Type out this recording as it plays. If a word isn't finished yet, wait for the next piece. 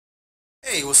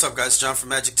Hey, what's up guys? John from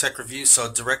Magic Tech Review. So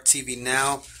Directv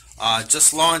Now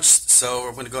just launched, so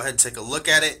we're going to go ahead and take a look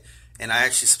at it. And I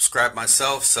actually subscribed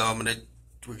myself, so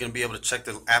we're going to be able to check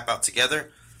the app out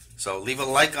together. So leave a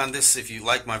like on this if you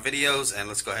like my videos, and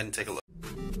let's go ahead and take a look.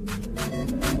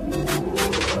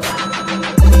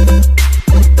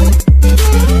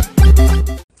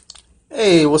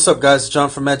 Hey, what's up guys? John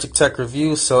from Magic Tech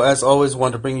Review. So as always,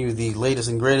 wanted to bring you the latest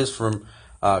and greatest from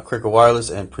Cricket Wireless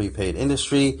and prepaid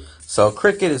industry. So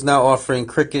Cricket is now offering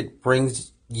Cricket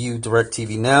brings you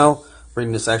DirecTV Now,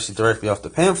 bringing this actually directly off the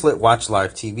pamphlet. Watch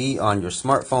live TV on your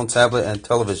smartphone, tablet, and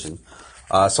television.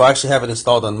 So I actually have it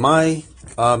installed on my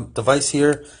device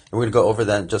here, and we're going to go over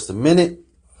that in just a minute.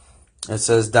 It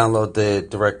says download the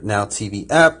Direct Now TV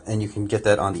app, and you can get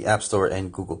that on the App Store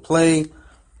and Google Play.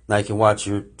 Now you can watch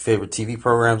your favorite TV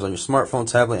programs on your smartphone,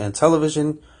 tablet, and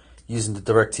television using the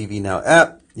DirecTV Now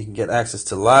app. You can get access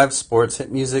to live sports, hit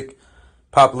music,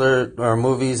 popular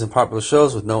movies, and popular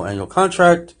shows with no annual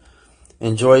contract.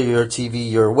 Enjoy your TV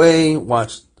your way.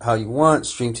 Watch how you want.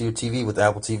 Stream to your TV with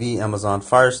Apple TV, Amazon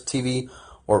Fire TV,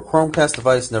 or Chromecast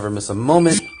device. Never miss a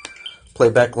moment. Play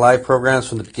back live programs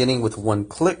from the beginning with one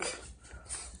click.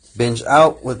 Binge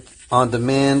out with on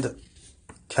demand.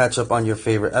 Catch up on your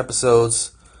favorite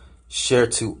episodes. Share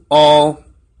to all.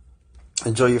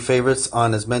 Enjoy your favorites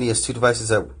on as many as 2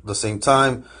 devices at the same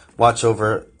time. Watch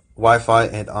over Wi-Fi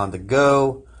and on the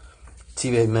go.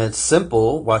 TV made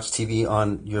simple. Watch TV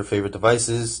on your favorite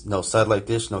devices. No satellite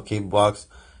dish, no cable box,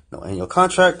 no annual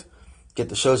contract. Get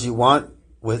the shows you want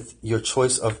with your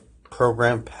choice of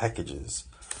program packages.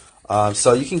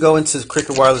 So you can go into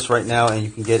Cricket Wireless right now and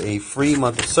you can get a free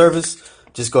month of service.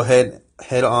 Just go ahead,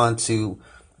 head on to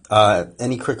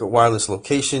any Cricket Wireless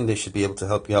location. They should be able to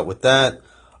help you out with that.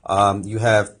 You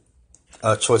have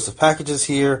a choice of packages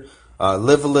here.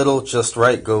 Live a little, just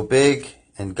right, go big,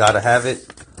 and gotta have it.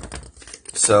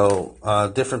 So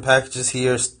different packages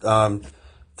here,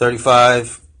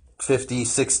 35, 50,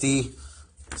 60.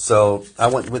 So I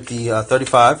went with the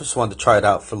 35. Just wanted to try it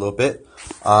out for a little bit.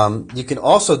 You can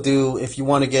also do, if you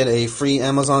want to get a free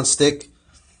Amazon stick,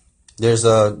 there's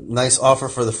a nice offer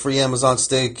for the free Amazon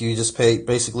stick. You just pay,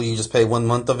 basically you just pay 1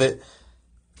 month of it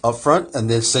up front, and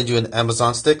then send you an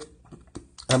Amazon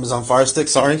Fire Stick,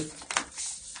 sorry.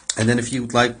 And then if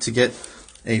you'd like to get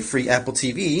a free Apple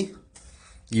TV,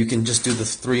 you can just do the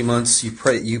 3 months. You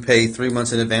pay 3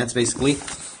 months in advance, basically,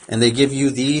 and they give you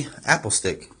the Apple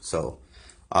Stick. So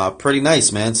pretty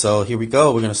nice, man. So here we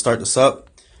go. We're gonna start this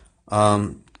up.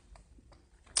 We're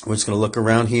just gonna look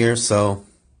around here. So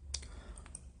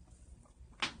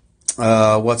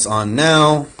what's on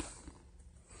now?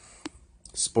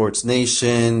 Sports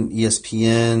Nation,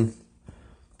 ESPN,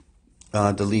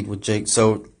 Delete with Jake.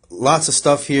 So lots of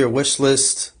stuff here. Wish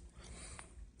list,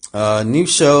 new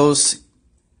shows.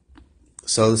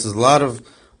 So this is a lot of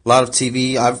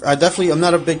TV. I'm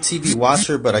not a big TV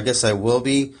watcher, but I guess I will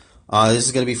be. This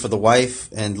is gonna be for the wife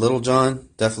and Little John.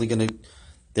 They're gonna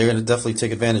definitely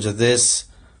take advantage of this.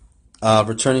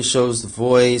 Returning shows, The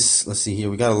Voice. Let's see here.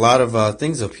 We got a lot of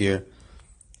things up here.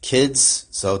 Kids,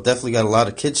 so definitely got a lot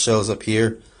of kids shows up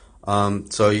here.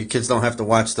 So your kids don't have to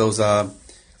watch those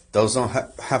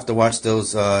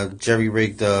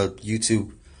jerry-rigged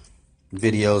YouTube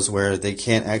videos where they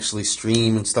can't actually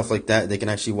stream and stuff like that. They can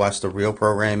actually watch the real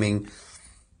programming.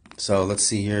 So let's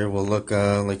see here. We'll look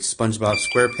like SpongeBob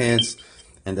SquarePants,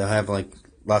 and they'll have like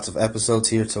lots of episodes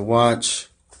here to watch.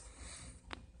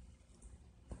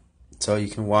 So you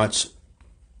can watch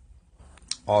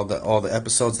all the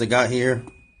episodes they got here.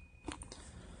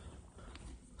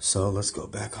 So let's go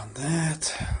back on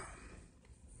that.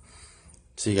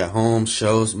 So you got home,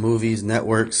 shows, movies,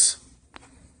 networks.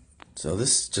 So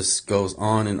this just goes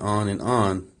on and on and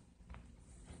on.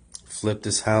 Flip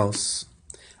this house.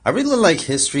 I really like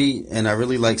history and I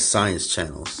really like science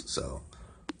channels. So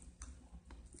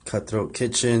Cutthroat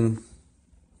Kitchen.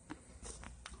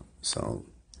 So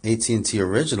AT&T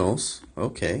Originals.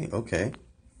 Okay.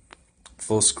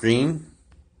 Full screen.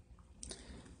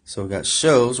 So we got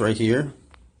shows right here.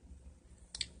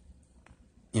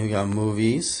 And we got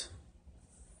movies.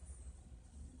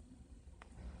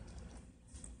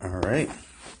 Alright.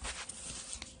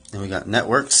 And we got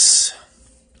networks.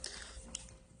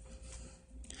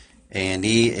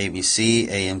 A&E, ABC,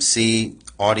 AMC,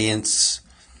 Audience,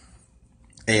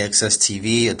 AXS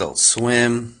TV, Adult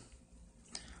Swim,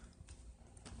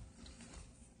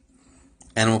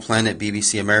 Animal Planet,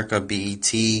 BBC America,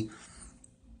 BET,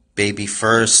 Baby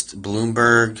First,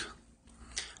 Bloomberg,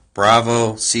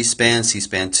 Bravo, C-SPAN,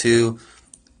 C-SPAN 2,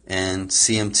 and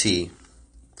CMT.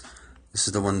 This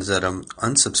is the ones that I'm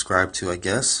unsubscribed to, I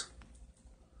guess.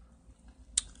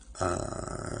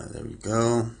 There There we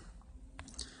go.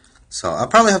 So I'll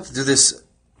probably have to do this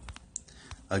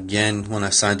again. When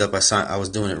I signed up, I was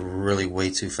doing it really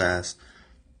way too fast.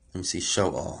 Let me see,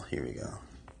 show all. Here we go.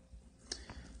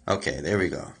 Okay, there we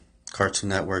go. Cartoon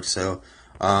Network. So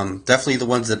definitely the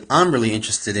ones that I'm really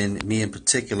interested in, me in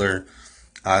particular,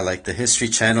 I like the History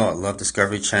Channel. I love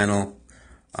Discovery Channel.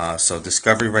 So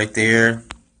Discovery right there.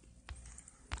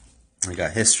 I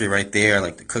got History right there. I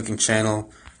like the Cooking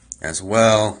Channel as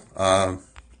well.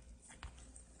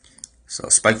 So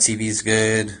Spike TV is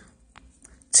good.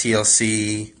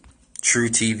 TLC, True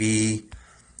TV,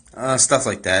 stuff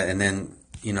like that. And then,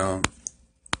 you know,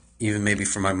 even maybe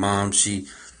for my mom, she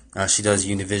does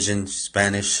Univision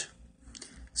Spanish.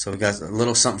 So we got a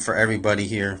little something for everybody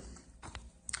here.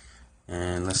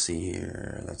 And let's see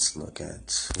here. Let's look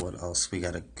at what else we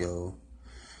gotta go.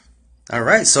 All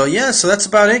right, so yeah, so that's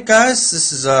about it, guys.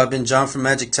 This has been John from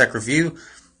Magic Tech Review.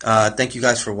 Thank you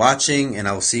guys for watching, and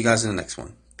I will see you guys in the next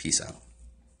one. Peace out.